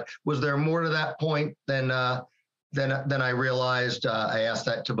doesn't. But was there more to that point than I realized? I asked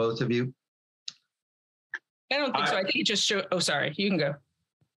that to both of you. I don't think so. I think it just showed. Oh, sorry. You can go.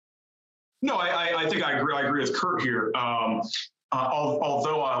 No, I think I agree with Kurt here.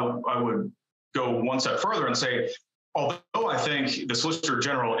 Although I would go one step further and say, although I think the Solicitor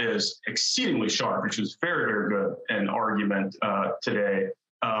General is exceedingly sharp, which was very, very good in argument today,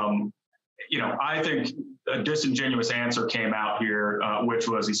 I think a disingenuous answer came out here, which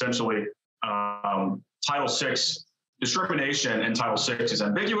was essentially Title VI discrimination in Title VI is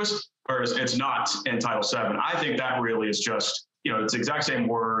ambiguous, whereas it's not in Title VII. I think that really is just, it's the exact same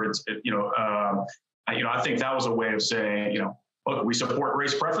word. I think that was a way of saying, look, we support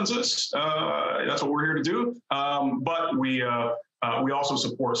race preferences. That's what we're here to do. But we also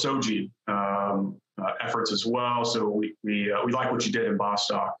support SOGI efforts as well. So we like what you did in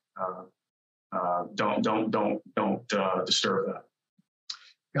Bostock. Don't disturb that.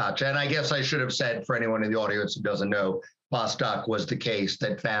 Gotcha. And I guess I should have said, for anyone in the audience who doesn't know, Bostock was the case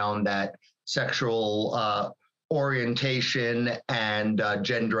that found that sexual orientation and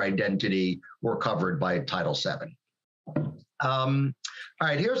gender identity were covered by Title VII. All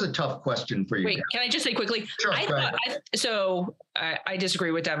right, here's a tough question for you. Wait, can I just say quickly? Sure. I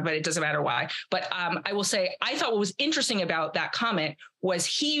disagree with that, but it doesn't matter why. But I will say, I thought what was interesting about that comment was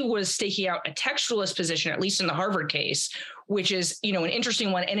he was staking out a textualist position, at least in the Harvard case, which is, an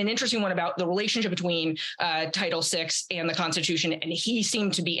interesting one, and an interesting one about the relationship between Title VI and the Constitution. And he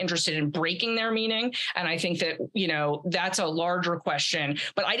seemed to be interested in breaking their meaning. And I think that, that's a larger question.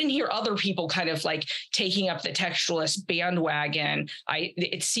 But I didn't hear other people kind of like taking up the textualist bandwagon.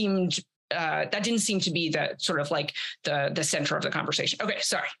 It seemed that didn't seem to be the sort of like the center of the conversation. Okay,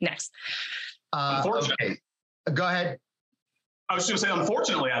 sorry. Next. Okay, go ahead. I was going to say,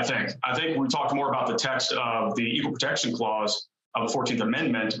 unfortunately, I think we talked more about the text of the Equal Protection Clause of the 14th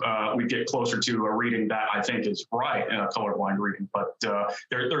Amendment. We get closer to a reading that I think is right, a colorblind reading. But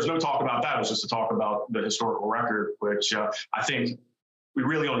there's no talk about that. It's just a talk about the historical record, which I think we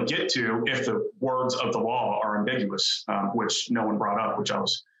really only get to if the words of the law are ambiguous, which no one brought up, which I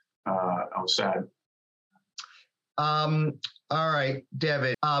was sad. All right,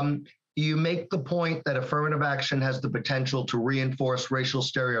 Devin. You make the point that affirmative action has the potential to reinforce racial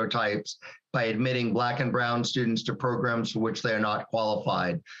stereotypes by admitting Black and brown students to programs for which they are not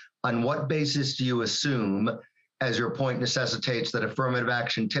qualified. On what basis do you assume, as your point necessitates, that affirmative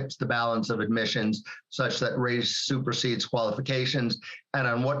action tips the balance of admissions such that race supersedes qualifications? And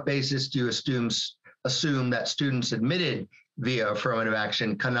on what basis do you assume that students admitted via affirmative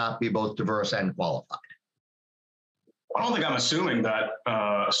action cannot be both diverse and qualified? I don't think I'm assuming that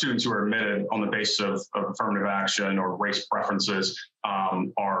students who are admitted on the basis of affirmative action or race preferences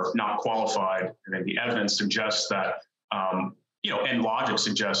are not qualified. I think the evidence suggests that, and logic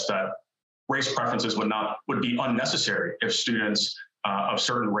suggests that race preferences would be unnecessary if students of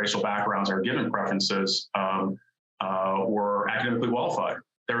certain racial backgrounds or given preferences were academically qualified.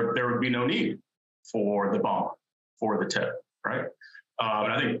 There would be no need for the bump, for the tip, right?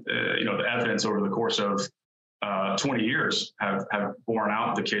 And I think the evidence over the course of 20 years have borne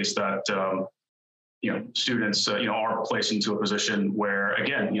out the case that students are placed into a position where,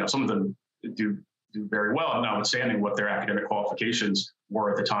 again, some of them do very well, notwithstanding what their academic qualifications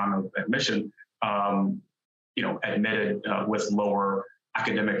were at the time of admission, admitted with lower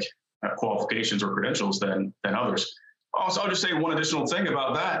academic qualifications or credentials than others. Also, I'll just say one additional thing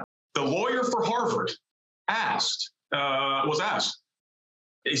about that. The lawyer for Harvard was asked,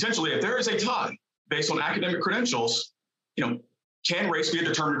 essentially, if there is a tie based on academic credentials, can race be a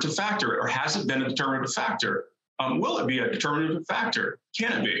determinative factor, or has it been a determinative factor? Will it be a determinative factor?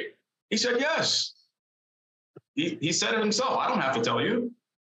 Can it be? He said yes. He said it himself. I don't have to tell you.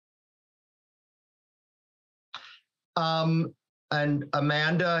 And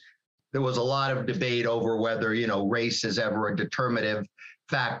Amanda, there was a lot of debate over whether, race is ever a determinative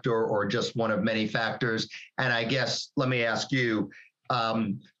factor or just one of many factors. And I guess, let me ask you,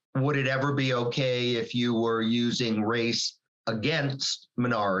 would it ever be okay if you were using race against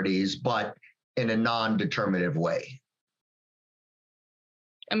minorities, but in a non-determinative way?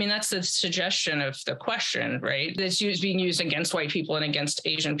 I mean, that's the suggestion of the question, right? That's being used against white people and against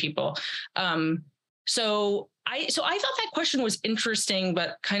Asian people. So I thought that question was interesting,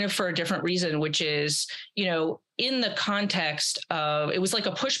 but kind of for a different reason, which is, in the context of, it was like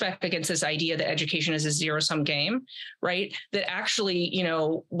a pushback against this idea that education is a zero-sum game, right? That actually,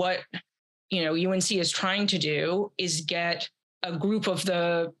 what, UNC is trying to do is get a group of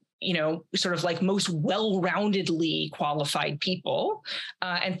the, sort of like most well-roundedly qualified people.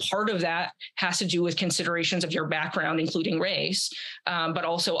 And part of that has to do with considerations of your background, including race, but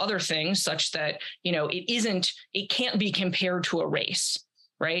also other things such that, it can't be compared to a race,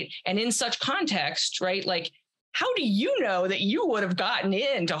 right? And in such context, right, like, how do you know that you would have gotten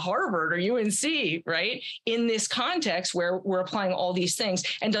into Harvard or UNC, right? In this context where we're applying all these things,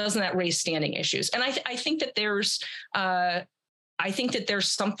 and doesn't that raise standing issues? And I think that there's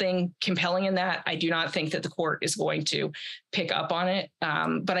something compelling in that. I do not think that the court is going to pick up on it,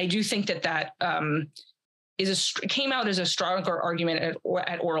 but I do think that came out as a stronger argument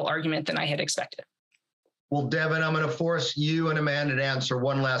at oral argument than I had expected. Well, Devin, I'm going to force you and Amanda to answer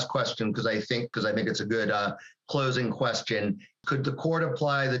one last question because I think it's a good closing question. Could the court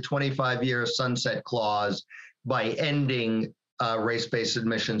apply the 25-year sunset clause by ending race-based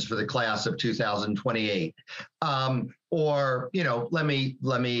admissions for the class of 2028? Or, let me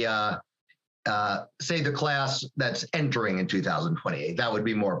say the class that's entering in 2028. That would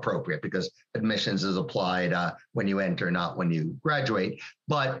be more appropriate because admissions is applied when you enter, not when you graduate.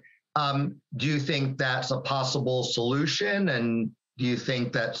 But do you think that's a possible solution? And do you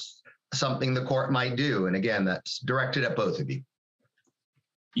think that's something the court might do? And again, that's directed at both of you.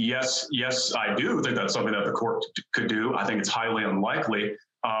 Yes, I do think that's something that the court could do. I think it's highly unlikely,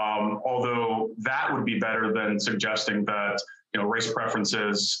 although that would be better than suggesting that race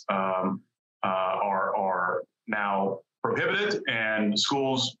preferences are now prohibited and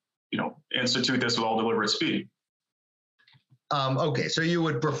schools institute this with all deliberate speed. Okay, so you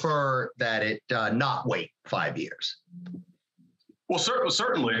would prefer that it not wait 5 years? Well,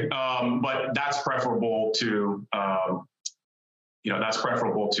 certainly, but that's preferable to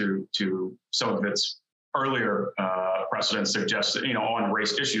to some of its earlier precedents on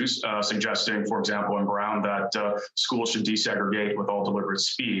race issues, suggesting, for example, in Brown that schools should desegregate with all deliberate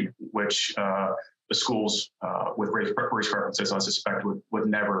speed, which the schools with race preferences, I suspect, would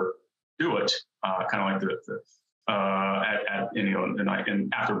never do it. Kind of like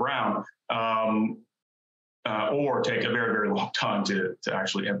after Brown, or take a very, very long time to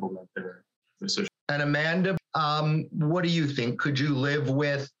actually implement their decision. And Amanda, what do you think? Could you live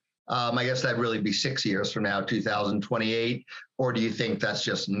with, I guess that'd really be 6 years from now, 2028, or do you think that's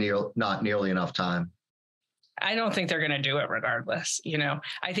just not nearly enough time? I don't think they're going to do it regardless. I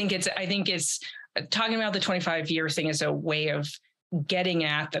think it's talking about the 25-year thing is a way of getting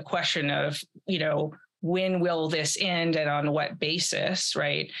at the question of, when will this end and on what basis,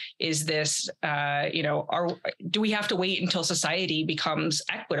 right? Is this, do we have to wait until society becomes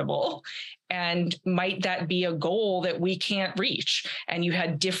equitable? And might that be a goal that we can't reach? And you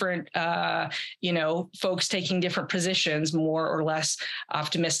had different, folks taking different positions, more or less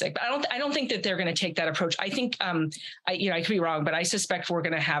optimistic. But I don't think that they're going to take that approach. I think, I could be wrong, but I suspect we're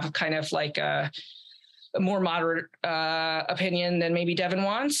going to have kind of like a more moderate opinion than maybe Devin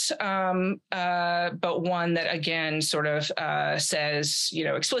wants, but one that, again, sort of says,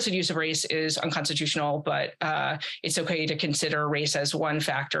 explicit use of race is unconstitutional, but it's okay to consider race as one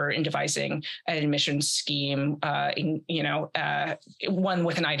factor in devising an admissions scheme. One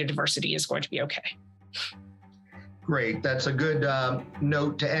with an eye to diversity is going to be okay. Great. That's a good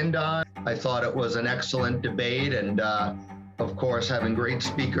note to end on. I thought it was an excellent debate, and of course, having great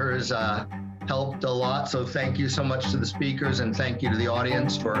speakers helped a lot. So thank you so much to the speakers, and thank you to the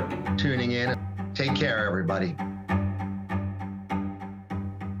audience for tuning in. Take care, everybody.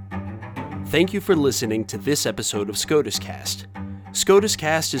 Thank you for listening to this episode of SCOTUS Cast. SCOTUS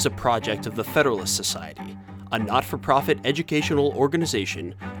Cast is a project of the Federalist Society, a not-for-profit educational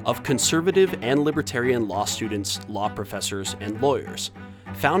organization of conservative and libertarian law students, law professors, and lawyers,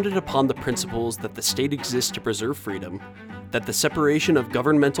 founded upon the principles that the state exists to preserve freedom, that the separation of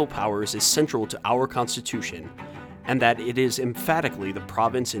governmental powers is central to our Constitution, and that it is emphatically the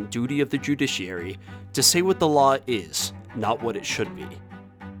province and duty of the judiciary to say what the law is, not what it should be.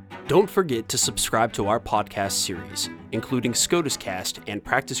 Don't forget to subscribe to our podcast series, including SCOTUScast and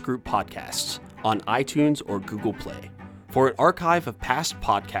Practice Group podcasts, on iTunes or Google Play. For an archive of past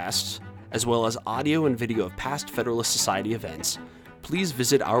podcasts, as well as audio and video of past Federalist Society events, please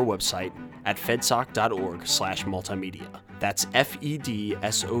visit our website at fedsoc.org/multimedia. That's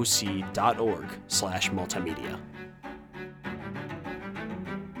fedsoc.org/multimedia.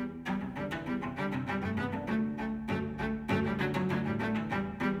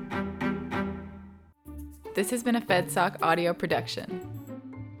 This has been a FedSoc audio production.